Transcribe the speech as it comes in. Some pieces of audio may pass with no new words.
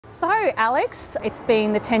So Alex, it's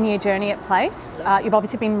been the 10-year journey at Place. You've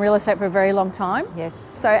obviously been in real estate for a very long time. Yes.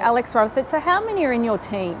 So Alex Rutherford, so how many are in your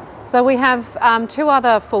team? So we have two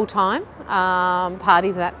other full-time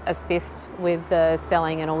parties that assist with the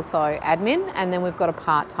selling and also admin, and then we've got a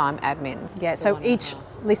part-time admin. Yeah, so each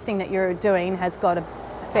listing that you're doing has got a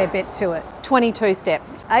fair bit to it. 22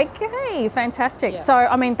 steps. Okay, fantastic. Yeah. So,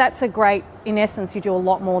 I mean, that's a great, in essence, you do a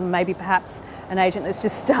lot more than maybe perhaps an agent that's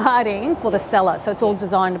just starting for the seller. So it's all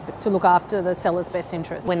designed to look after the seller's best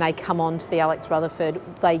interest. When they come on to the Alex Rutherford,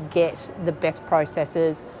 they get the best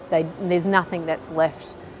processes. There's nothing that's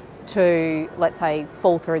left to, let's say,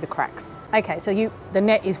 fall through the cracks. Okay, so the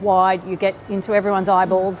net is wide, you get into everyone's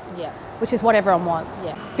eyeballs, which is what everyone wants.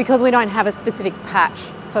 Yeah. Because we don't have a specific patch,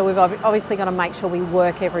 so we've obviously got to make sure we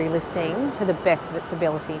work every listing to the best of its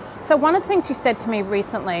ability. So one of the things you said to me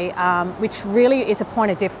recently, which really is a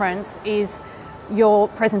point of difference, is your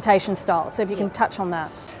presentation style. So if you can touch on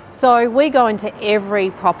that. So we go into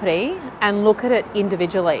every property and look at it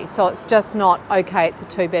individually. So it's just not, okay, it's a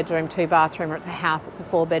 2-bedroom, 2-bathroom, or it's a house, it's a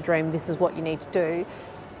 4-bedroom, this is what you need to do.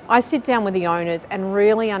 I sit down with the owners and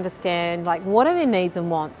really understand, like, what are their needs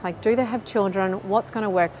and wants? Like, do they have children? What's going to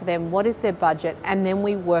work for them? What is their budget? And then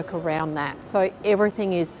we work around that. So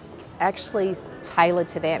everything is actually tailored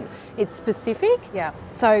to them. It's specific. Yeah,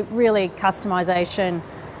 so really customisation,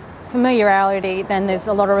 familiarity, then there's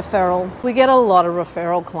a lot of referral. We get a lot of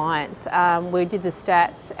referral clients. We did the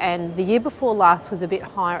stats, and the year before last was a bit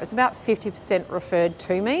higher. It was about 50% referred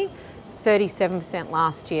to me, 37%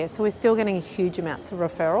 last year. So we're still getting huge amounts of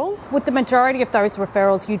referrals. With the majority of those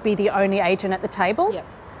referrals, you'd be the only agent at the table? Yep.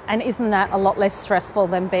 And isn't that a lot less stressful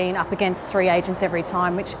than being up against 3 agents every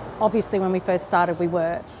time, which obviously when we first started we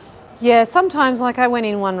were? Yeah, sometimes, like I went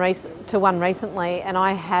in one recently and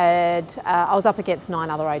I was up against 9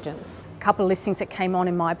 other agents. A couple of listings that came on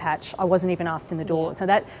in my patch, I wasn't even asked in the door. So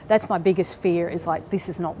that's my biggest fear, is like, this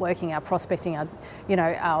is not working, our prospecting,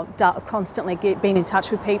 our constantly being in touch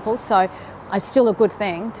with people. So it's still a good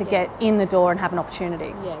thing to get in the door and have an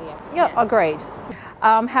opportunity. Yeah, agreed.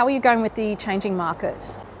 How are you going with the changing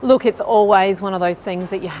market? Look, it's always one of those things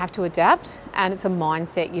that you have to adapt, and it's a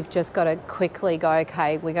mindset. You've just got to quickly go,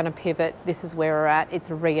 okay, we're going to pivot, this is where we're at. It's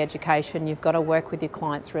a re-education. You've got to work with your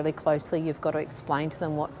clients really closely. You've got to explain to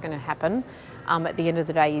them what's going to happen. At the end of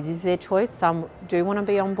the day, it is their choice. Some do want to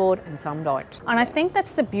be on board and some don't. And I think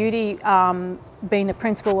that's the beauty, being the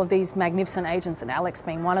principal of these magnificent agents, and Alex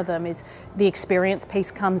being one of them, is the experience piece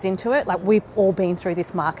comes into it. Like, we've all been through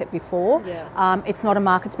this market before. It's not a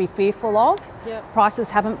market to be fearful of. Prices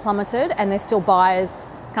haven't plummeted and there's still buyers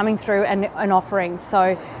coming through and offering.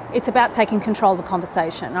 So it's about taking control of the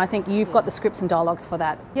conversation. And I think you've got the scripts and dialogues for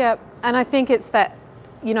that. Yeah, and I think it's that,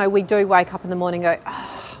 we do wake up in the morning and go,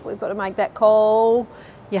 oh, we've got to make that call.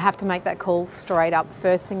 You have to make that call straight up,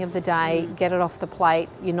 first thing of the day, get it off the plate,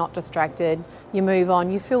 you're not distracted, you move on,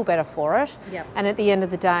 you feel better for it. And at the end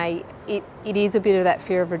of the day, it is a bit of that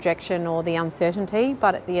fear of rejection or the uncertainty,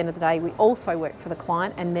 but at the end of the day, we also work for the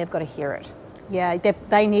client and they've got to hear it. Yeah,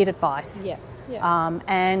 they need advice.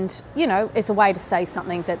 And, it's a way to say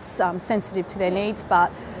something that's sensitive to their needs, but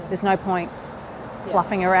there's no point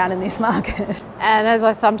fluffing around in this market. And as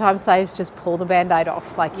I sometimes say, is just pull the Band-Aid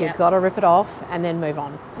off. Like, you've got to rip it off and then move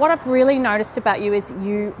on. What I've really noticed about you is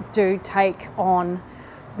you do take on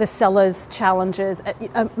the seller's challenges.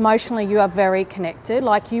 Emotionally, you are very connected.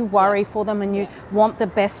 Like, you worry for them and you want the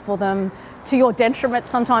best for them, to your detriment.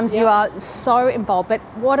 Sometimes you are so involved, but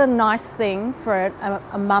what a nice thing for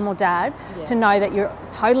a mum or dad to know that you're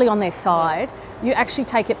totally on their side. You actually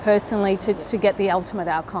take it personally to get the ultimate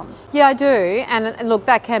outcome. Yeah, I do, and look,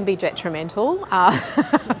 that can be detrimental,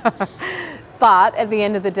 but at the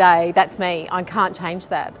end of the day, that's me. I can't change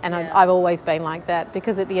that, and I've always been like that,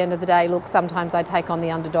 because at the end of the day, look, sometimes I take on the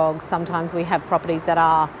underdogs. Sometimes we have properties that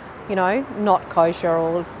are, not kosher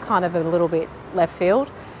or kind of a little bit left field,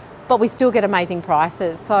 but we still get amazing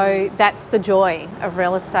prices. So that's the joy of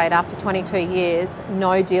real estate. After 22 years,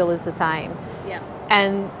 no deal is the same.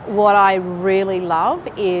 And what I really love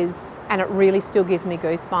is, and it really still gives me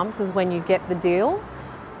goosebumps, is when you get the deal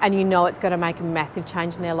and you know it's going to make a massive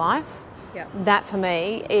change in their life. That for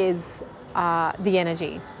me is the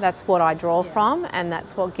energy. That's what I draw from, and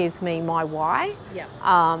that's what gives me my why.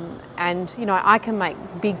 And I can make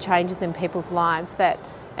big changes in people's lives that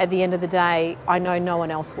at the end of the day, I know no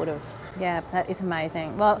one else would have. Yeah, that is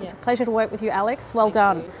amazing. Well, it's a pleasure to work with you, Alex. Well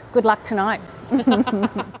done. Good luck tonight.